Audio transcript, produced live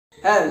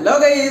Hello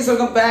guys,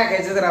 welcome back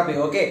Ajtherapy.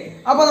 Okay.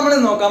 അപ്പോൾ നമ്മൾ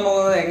നോക്കാൻ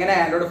പോകുന്നത് എങ്ങനെ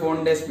ആൻഡ്രോയിഡ്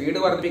ഫോണിന്റെ സ്പീഡ്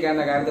വർദ്ധിപ്പിക്കാൻ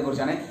എന്ന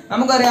കാര്യത്തെക്കുറിച്ചാണ്.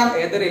 നമുക്കറിയാം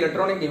ഏതൊരു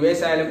ഇലക്ട്രോണിക്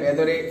ഡിവൈസ് ആയാലും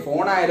ഏതൊരു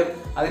ഫോൺ ആയാലും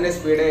അതിന്റെ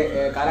സ്പീഡ്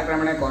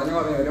കാലക്രമേണ കുറഞ്ഞു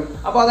വരും.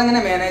 അപ്പോൾ അതെങ്ങനെ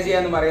മാനേജ്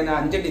ചെയ്യാന്ന് പറയുന്ന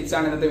 5 ടിപ്സ്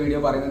ആണ് ഇന്നത്തെ വീഡിയോ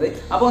പറയുന്നത്.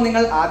 അപ്പോൾ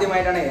നിങ്ങൾ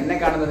ആദ്യമായിട്ടാണ് എന്നെ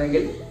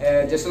കാണുന്നതെങ്കിൽ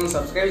ജസ്റ്റ് ഒന്ന്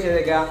സബ്സ്ക്രൈബ്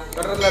ചെയ്തേക്കുക,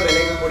 തൊട്ടടുത്തുള്ള ബെൽ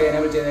ഐക്കൺ കൂടി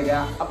എനേബിൾ ചെയ്തേക്കുക.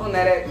 അപ്പോൾ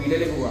നേരെ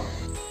വീഡിയോയിലേക്ക് പോവാം.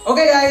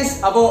 ഓക്കെ ഗൈസ്,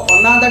 അപ്പോൾ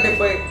ഒന്നാമത്തെ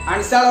tip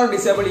uninstall or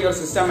disable your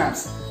system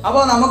apps.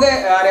 അപ്പോൾ നമുക്ക്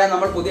അറിയാം,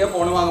 നമ്മൾ പുതിയ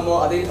ഫോൺ വാങ്ങുമ്പോൾ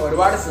അതിൽ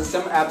ഒരുപാട്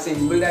സിസ്റ്റം ആപ്സ്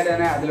ഇൻബിൽഡ് ആയിട്ട്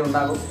തന്നെ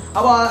അതിലുണ്ടാകും.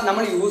 അപ്പോൾ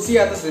നമ്മൾ യൂസ്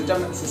ചെയ്യാത്ത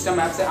system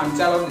apps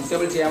uninstall or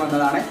disable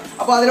ചെയ്യാമെന്നതാണ്.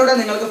 അപ്പോൾ അതിലൂടെ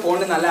നിങ്ങൾക്ക്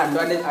ഫോണിന് നല്ല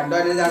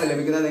അഡ്വാൻറ്റേജ് ആണ്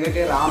ലഭിക്കുന്നത്.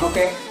 നിങ്ങൾക്ക്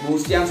റാമൊക്കെ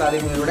ബൂസ്റ്റ് ചെയ്യാൻ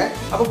സാധിക്കും ഇതിലൂടെ.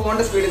 അപ്പോൾ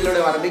ഫോണിന്റെ സ്പീഡ്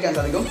ഇതിലൂടെ വർദ്ധിക്കാൻ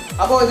സാധിക്കും.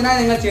 അപ്പോൾ ഇതിനായി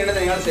നിങ്ങൾ ചെയ്യേണ്ടത്,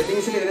 നിങ്ങൾ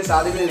സെറ്റിംഗ്സിൽ ഇതിന്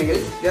സാധിക്കുന്നില്ലെങ്കിൽ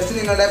ജസ്റ്റ്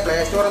നിങ്ങളുടെ പ്ലേ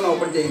സ്റ്റോർ ഒന്ന്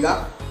ഓപ്പൺ ചെയ്യുക.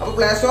 അപ്പോൾ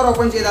പ്ലേ സ്റ്റോർ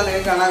ഓപ്പൺ ചെയ്താൽ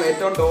നിങ്ങൾക്ക് കാണാം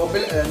ഏറ്റവും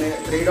ടോപ്പിൽ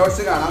 3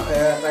 ഡോട്ട്സ് കാണാം,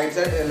 റൈറ്റ്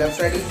സൈഡ് ലെഫ്റ്റ്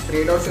സൈഡിൽ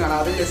 3 ഡോട്ട്സ് കാണാം.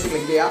 അതിൽ ജസ്റ്റ്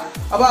ക്ലിക്ക്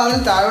ചെയ്യുക. അപ്പോൾ അതിൽ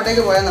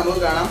താഴോട്ടേക്ക് പോയാൽ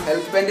നമുക്ക് കാണാം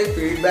ഹെൽപ്പ് ആൻഡ്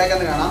ഫീഡ്ബാക്ക്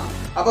എന്ന് കാണാം.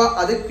 അപ്പോൾ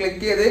അത്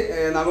ക്ലിക്ക് ചെയ്ത്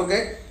നമുക്ക്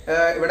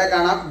ഇവിടെ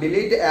കാണാം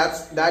delete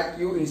apps that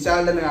you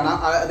installed എന്ന് കാണാം.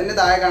 അതിന്റെ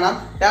താഴെ കാണാം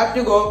tap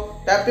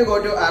to go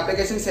two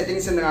application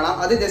settings എന്ന് കാണാം.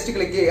 അത് ജസ്റ്റ്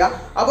ക്ലിക്ക് ചെയ്യുക.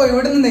 അപ്പോൾ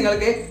ഇവിടുന്ന്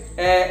നിങ്ങൾക്ക്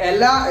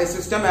എല്ലാ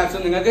സിസ്റ്റം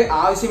ആപ്സും നിങ്ങൾക്ക്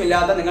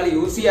ആവശ്യമില്ലാത്ത, നിങ്ങൾ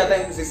യൂസ്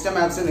ചെയ്യാത്ത സിസ്റ്റം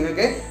ആപ്സ്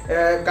നിങ്ങൾക്ക്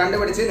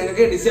കണ്ടുപിടിച്ച്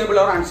നിങ്ങൾക്ക് ഡിസേബിൾ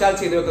ഓർ അൺഇൻസ്റ്റാൾ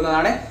ചെയ്ത്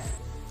വെക്കുന്നതാണ്.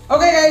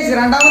 ഓക്കെ ഗൈസ്,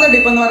 രണ്ടാമത്തെ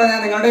ടിപ്പ് എന്ന് പറഞ്ഞാൽ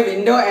നിങ്ങളുടെ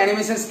വിൻഡോ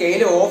ആനിമേഷൻ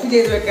സ്കെയിൽ ഓഫ്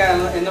ചെയ്ത് വെക്കുക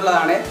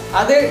എന്നുള്ളതാണ്.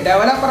 അത്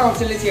ഡെവലപ്പർ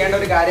ഓപ്ഷനിൽ ചെയ്യേണ്ട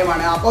ഒരു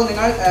കാര്യമാണ്. അപ്പോൾ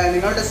നിങ്ങൾ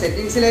നിങ്ങളുടെ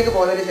സെറ്റിംഗ്സിലേക്ക്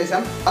പോയതിനു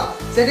ശേഷം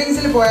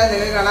സെറ്റിംഗ്സിൽ പോയാൽ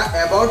നിങ്ങൾക്ക് കാണാം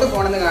എബൌട്ട്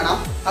ഫോൺ എന്ന് കാണാം.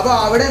 അപ്പോൾ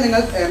അവിടെ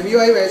നിങ്ങൾ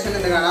MUI വേർഷൻ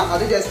എന്ന് കാണാം.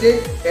 അത് ജസ്റ്റ്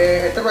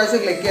 8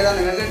 പ്രാവശ്യം ക്ലിക്ക് ചെയ്താൽ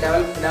നിങ്ങൾക്ക്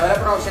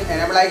ഡെവലപ്പർ ഓപ്ഷൻ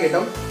എനേബിൾ ആയി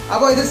കിട്ടും.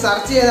 അപ്പോൾ ഇത്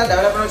സെർച്ച് ചെയ്താൽ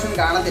ഡെവലപ്പർ ഓപ്ഷൻ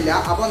കാണത്തില്ല.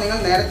 അപ്പോൾ നിങ്ങൾ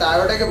നേരെ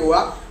താഴോട്ടേക്ക്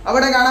പോവുക.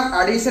 അവിടെ കാണാം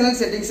അഡീഷണൽ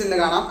സെറ്റിംഗ്സ് എന്ന്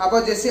കാണാം. അപ്പോൾ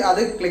ജസ്റ്റ്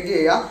അത് ക്ലിക്ക്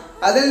ചെയ്യുക.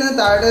 അതിൽ നിന്ന്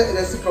താഴെ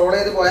ജസ്റ്റ് സ്ക്രോൾ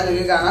ചെയ്ത് പോയാൽ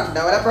നിങ്ങൾക്ക് കാണാം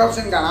ഡെവലപ്പർ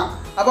ഓപ്ഷൻ കാണാം.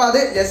 അപ്പോൾ അത്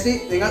ജസ്റ്റ്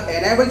നിങ്ങൾ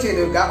എനേബിൾ ചെയ്ത്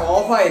വെക്കുക.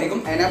 ഓഫ് ആയിരിക്കും,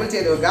 എനേബിൾ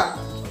ചെയ്ത് വെക്കുക.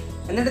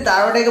 എന്നിട്ട്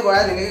താഴോട്ടേക്ക്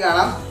പോയാൽ നിങ്ങൾക്ക്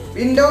കാണാം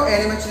വിൻഡോ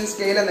ആനിമേഷൻ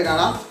സ്കെയിൽ എന്ന്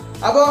കാണാം.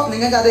 അപ്പോൾ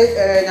നിങ്ങൾക്ക് അത്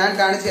ഞാൻ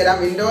കാണിച്ചു തരാം.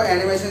 വിൻഡോ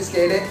ആനിമേഷൻ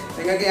സ്കെയിൽ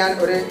നിങ്ങൾക്ക് ഞാൻ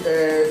ഒരു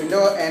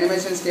വിൻഡോ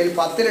ആനിമേഷൻ സ്കെയിൽ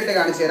 10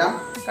 കാണിച്ചു തരാം.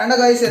 കണ്ട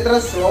ഗൈസ്, എത്ര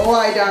സ്ലോ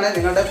ആയിട്ടാണ്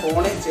നിങ്ങളുടെ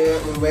ഫോണിൽ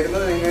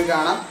വരുന്നത് നിങ്ങൾക്ക്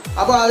കാണാം.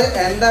 അപ്പോൾ അത്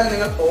എന്തായാലും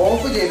നിങ്ങൾ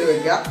ഓഫ് ചെയ്ത്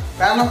വെക്കുക.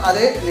 കാരണം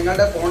അത്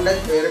നിങ്ങളുടെ ഫോണിന്റെ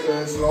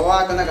സ്ലോ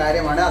ആക്കുന്ന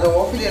കാര്യമാണ്. അത്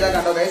ഓഫ് ചെയ്താൽ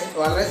കണ്ടോ ഗൈസ്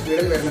വളരെ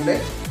സ്പീഡിൽ വരുന്നുണ്ട്.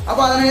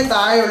 അപ്പോൾ അതിന്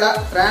താഴെയുള്ള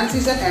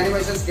ട്രാൻസിഷൻ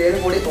ആനിമേഷൻ സ്കെയിലും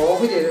കൂടി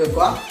ഓഫ് ചെയ്ത്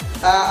വെക്കുക.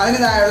 അതിന്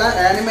താഴെയുള്ള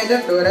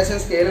ആനിമേറ്റഡ് ഡ്യൂറേഷൻ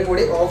സ്കെയിലും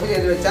കൂടി ഓഫ്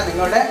ചെയ്ത് വെച്ചാൽ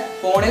നിങ്ങളുടെ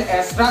ഫോണിൽ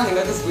എക്സ്ട്രാ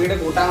നിങ്ങൾക്ക് സ്പീഡ്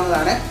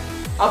കൂട്ടാവുന്നതാണ്.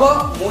 അപ്പോൾ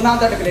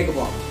മൂന്നാമത്തെ ടിപ്പിലേക്ക്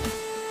പോകാം.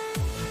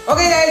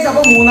 ഓക്കെ ഗൈസ്,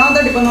 അപ്പോൾ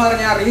മൂന്നാമത്തെ ടിപ്പ് എന്ന്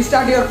പറഞ്ഞാൽ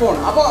റീസ്റ്റാർട്ട് യുവർ ഫോൺ.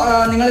 അപ്പോൾ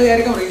നിങ്ങൾ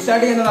വിചാരിക്കും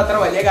റീസ്റ്റാർട്ട് ചെയ്യുന്നത് അത്ര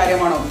വലിയ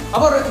കാര്യമാണോ?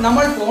 അപ്പോൾ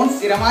നമ്മൾ ഫോൺ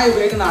സ്ഥിരമായി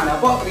ഉപയോഗിക്കുന്നതാണ്.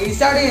 അപ്പോൾ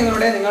റീസ്റ്റാർട്ട്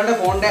ചെയ്യുന്നതിലൂടെ നിങ്ങളുടെ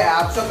ഫോണിന്റെ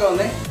ആപ്സ് ഒക്കെ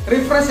ഒന്ന്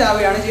റിഫ്രഷ്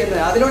ആവുകയാണ്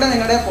ചെയ്യുന്നത്. അതിലൂടെ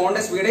നിങ്ങളുടെ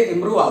ഫോണിന്റെ സ്പീഡ്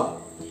ഇംപ്രൂവ് ആവും.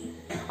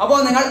 അപ്പോൾ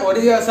നിങ്ങൾ ഒരു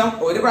ദിവസം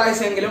ഒരു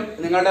പ്രാവശ്യമെങ്കിലും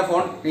നിങ്ങളുടെ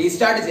ഫോൺ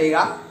റീസ്റ്റാർട്ട്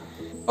ചെയ്യുക.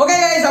 ഓക്കെ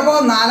ഗൈസ്, അപ്പോൾ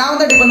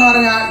നാലാമത്തെ ടിപ്പ് എന്ന്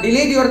പറഞ്ഞാൽ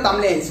ഡിലീറ്റ് യുവർ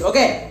തംബ്നെയിൽസ്.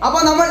 ഓക്കെ,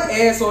 അപ്പോൾ നമ്മൾ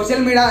സോഷ്യൽ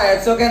മീഡിയ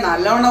ആപ്സ് ഒക്കെ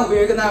നല്ലവണ്ണം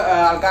ഉപയോഗിക്കുന്ന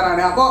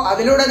ആൾക്കാരാണ്. അപ്പോൾ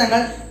അതിലൂടെ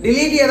നിങ്ങൾ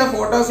ഡിലീറ്റ് ചെയ്ത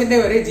ഫോട്ടോസിന്റെ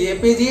ഒരു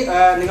JPG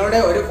നിങ്ങളുടെ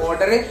ഒരു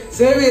ഫോൾഡറിൽ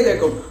സേവ് ചെയ്ത്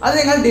വെക്കും. അത്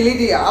നിങ്ങൾ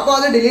ഡിലീറ്റ് ചെയ്യുക. അപ്പോൾ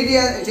അത് ഡിലീറ്റ്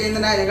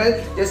ചെയ്യുന്നതിനായി നിങ്ങൾ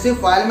ജസ്റ്റ്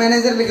ഫയൽ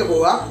മാനേജറിലേക്ക്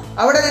പോവുക.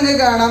 അവിടെ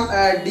നിങ്ങൾക്ക് കാണാം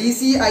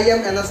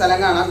DCIM എന്ന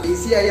സ്ഥലം കാണാം.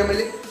 DCIMൽ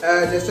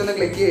ജസ്റ്റ് ഒന്ന്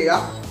ക്ലിക്ക് ചെയ്യുക.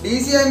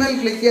 DCIMൽ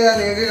ക്ലിക്ക് ചെയ്താൽ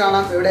നിങ്ങൾക്ക്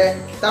കാണാം ഇവിടെ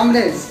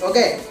തംബ്നെയിൽസ്.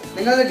 ഓക്കെ,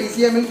 നിങ്ങൾ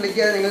DCIMൽ ക്ലിക്ക്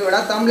ചെയ്താൽ നിങ്ങൾക്ക് ഇവിടെ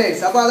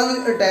തംബ്നെയിൽസ്. അപ്പോൾ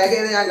അതൊന്ന് ടാഗ്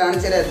ചെയ്ത് ഞാൻ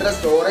കാണിച്ചു തരാം എത്ര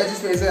സ്റ്റോറേജ്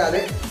സ്പേസ് അത്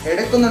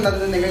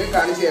എടുക്കുന്നുണ്ടെന്ന് നിങ്ങൾക്ക്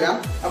കാണിച്ചു തരാം.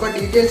 അപ്പോൾ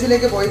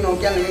ഡീറ്റെയിൽസിലേക്ക് പോയി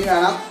നോക്കിയാൽ നിങ്ങൾക്ക്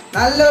കാണാം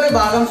നല്ലൊരു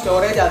ഭാഗം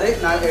സ്റ്റോറേജ്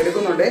അത്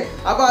എടുക്കുന്നുണ്ട്.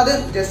 അപ്പോൾ അത്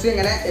ജസ്റ്റ്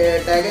ഇങ്ങനെ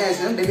ടാഗ് ചെയ്യാൻ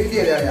ശേഷം ഡിലീറ്റ്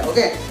ചെയ്ത് കളയാം.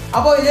 ഓക്കെ,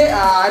 അപ്പോൾ ഇത്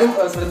ആരും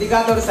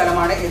ശ്രദ്ധിക്കാത്ത ഒരു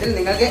സ്ഥലമാണ്. ഇതിൽ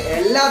നിങ്ങൾക്ക്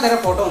എല്ലാതരം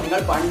ഫോട്ടോ,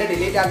 നിങ്ങൾ പണ്ട്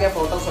ഡിലീറ്റ് ആക്കിയ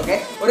ഫോട്ടോസ് ഒക്കെ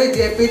ഒരു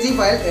JPG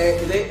ഫയൽ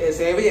ഇത്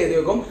സേവ് ചെയ്ത്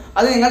വെക്കും.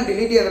 അത് നിങ്ങൾ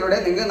ഡിലീറ്റ് ചെയ്തതിലൂടെ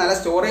നിങ്ങൾക്ക് നല്ല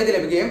സ്റ്റോറേജ്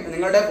ലഭിക്കുകയും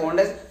നിങ്ങളുടെ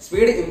ഫോണിന്റെ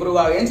സ്പീഡ്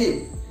ഇംപ്രൂവ് ആവുകയും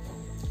ചെയ്യും.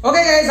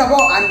 ഓക്കെ ഗൈസ്,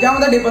 അപ്പോൾ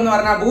അഞ്ചാമത്തെ ടിപ്പ് എന്ന്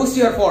പറഞ്ഞാൽ ബൂസ്റ്റ്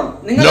യുവർ ഫോൺ.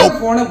 നിങ്ങളുടെ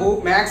ഫോൺ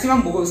മാക്സിമം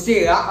ബൂസ്റ്റ്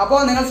ചെയ്യുക. അപ്പോൾ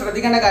നിങ്ങൾ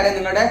ശ്രദ്ധിക്കേണ്ട കാര്യം,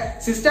 നിങ്ങളുടെ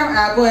സിസ്റ്റം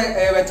ആപ്പ്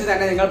വെച്ച്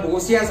തന്നെ നിങ്ങൾ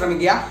ബൂസ്റ്റ് ചെയ്യാൻ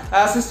ശ്രമിക്കുക.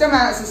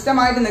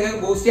 സിസ്റ്റമായിട്ട് നിങ്ങൾക്ക്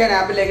ബൂസ്റ്റ് ചെയ്യാൻ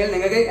ആപ്പില്ലെങ്കിൽ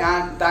നിങ്ങൾക്ക്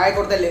താഴെ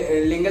കൊടുത്ത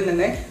ലിങ്കിൽ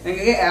നിന്ന്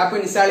നിങ്ങൾക്ക് ആപ്പ്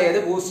ഇൻസ്റ്റാൾ ചെയ്ത്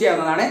ബൂസ്റ്റ്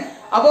ചെയ്യാവുന്നതാണ്.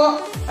 അപ്പോൾ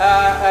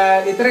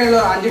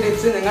ഇത്രയുള്ള 5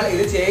 ടിപ്സ് നിങ്ങൾ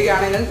ഇത്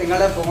ചെയ്യുകയാണെങ്കിൽ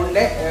നിങ്ങളുടെ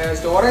ഫോണിന്റെ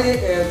സ്റ്റോറേജ്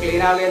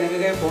ക്ലീൻ ആവുകയും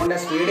നിങ്ങൾക്ക് ഫോണിന്റെ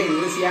സ്പീഡ്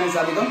ഇൻക്രീസ് ചെയ്യാൻ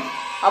സാധിക്കും.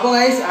 അപ്പോൾ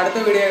ഗൈസ്, അടുത്ത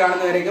വീഡിയോ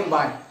കാണുന്നവരേക്കും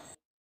ബൈ.